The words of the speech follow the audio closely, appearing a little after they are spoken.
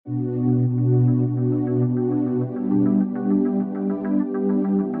It's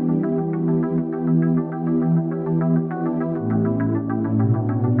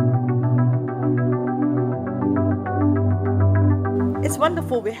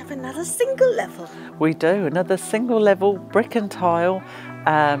wonderful, we have another single level. We do, another single level brick and tile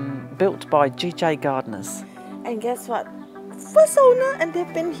built by GJ Gardeners. And guess what? First owner, and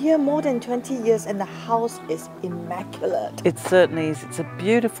they've been here more than 20 years, and the house is immaculate. It certainly is. It's a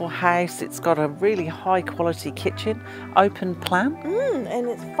beautiful house. It's got a really high quality kitchen, open plan. And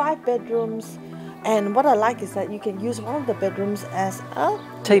it's 5 bedrooms. And what I like is that you can use one of the bedrooms as a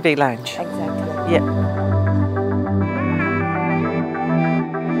TV lounge. Exactly. Yeah.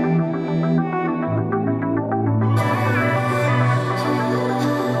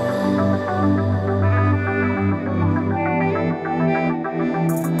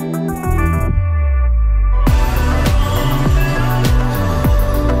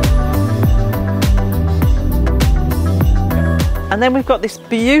 And then we've got this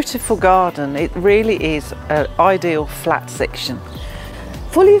beautiful garden. It really is an ideal flat section.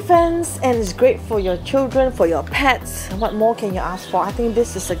 Fully fenced, and it's great for your children, for your pets. What more can you ask for? I think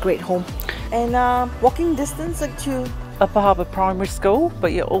this is a great home. And walking distance to Upper Harbour Primary School,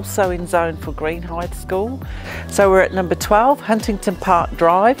 but you're also in zone for Greenhithe School. So we're at number 12, Huntington Park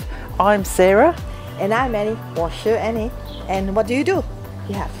Drive. I'm Sarah. And I'm Annie, or sure Annie. And what do?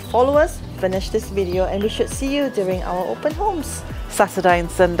 You have to follow us, finish this video, and we should see you during our open homes. Saturday and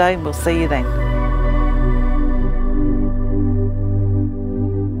Sunday, and we'll see you then.